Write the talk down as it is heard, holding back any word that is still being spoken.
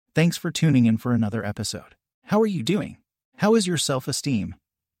Thanks for tuning in for another episode. How are you doing? How is your self-esteem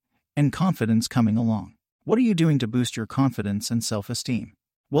and confidence coming along? What are you doing to boost your confidence and self-esteem?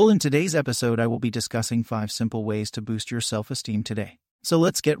 Well, in today's episode, I will be discussing 5 simple ways to boost your self-esteem today. So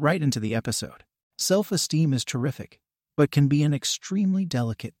let's get right into the episode. Self-esteem is terrific, but can be an extremely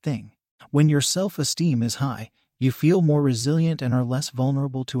delicate thing. When your self-esteem is high, you feel more resilient and are less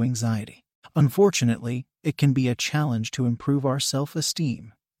vulnerable to anxiety. Unfortunately, it can be a challenge to improve our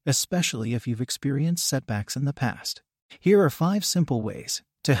self-esteem, especially if you've experienced setbacks in the past. Here are 5 simple ways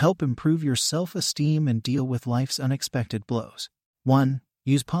to help improve your self-esteem and deal with life's unexpected blows. 1.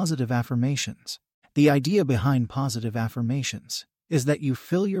 Use positive affirmations. The idea behind positive affirmations is that you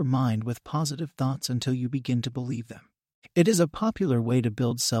fill your mind with positive thoughts until you begin to believe them. It is a popular way to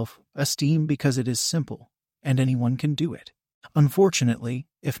build self-esteem because it is simple, and anyone can do it. Unfortunately,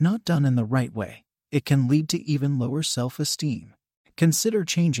 if not done in the right way, it can lead to even lower self-esteem. Consider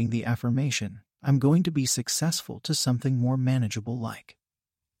changing the affirmation, "I'm going to be successful," to something more manageable like,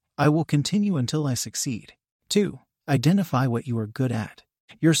 "I will continue until I succeed." 2. Identify what you are good at.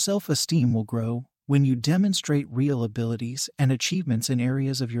 Your self-esteem will grow when you demonstrate real abilities and achievements in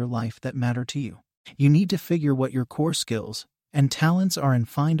areas of your life that matter to you. You need to figure what your core skills and talents are and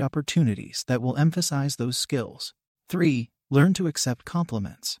find opportunities that will emphasize those skills. 3. Learn to accept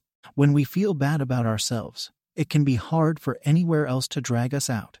compliments. When we feel bad about ourselves, it can be hard for anywhere else to drag us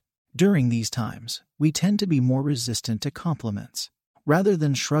out. During these times, we tend to be more resistant to compliments. Rather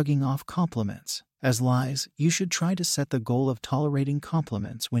than shrugging off compliments as lies, you should try to set the goal of tolerating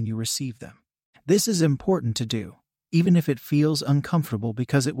compliments when you receive them. This is important to do, even if it feels uncomfortable,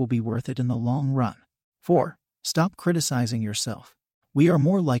 because it will be worth it in the long run. 4. Stop criticizing yourself. We are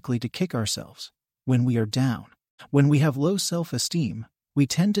more likely to kick ourselves when we are down. When we have low self-esteem, we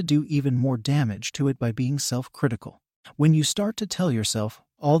tend to do even more damage to it by being self-critical. When you start to tell yourself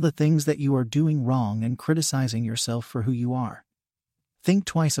all the things that you are doing wrong and criticizing yourself for who you are, think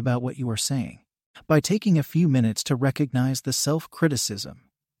twice about what you are saying. By taking a few minutes to recognize the self-criticism,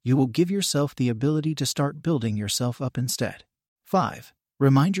 you will give yourself the ability to start building yourself up instead. 5.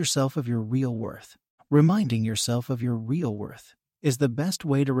 Remind yourself of your real worth. Reminding yourself of your real worth is the best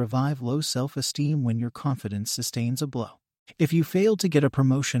way to revive low self-esteem when your confidence sustains a blow. If you fail to get a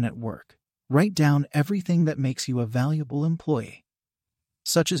promotion at work, write down everything that makes you a valuable employee,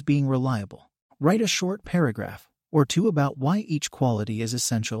 such as being reliable. Write a short paragraph or 2 about why each quality is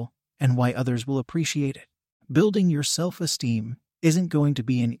essential and why others will appreciate it. Building your self-esteem isn't going to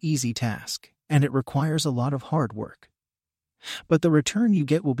be an easy task, and it requires a lot of hard work. But the return you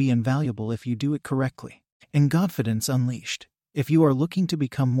get will be invaluable if you do it correctly. In Godfidence Unleashed, if you are looking to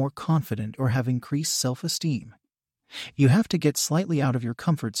become more confident or have increased self-esteem, you have to get slightly out of your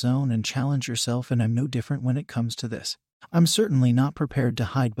comfort zone and challenge yourself, and I'm no different when it comes to this. I'm certainly not prepared to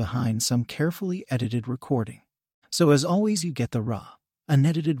hide behind some carefully edited recording. So as always, you get the raw,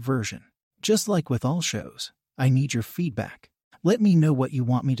 unedited version. Just like with all shows, I need your feedback. Let me know what you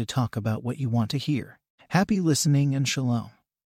want me to talk about, what you want to hear. Happy listening and shalom.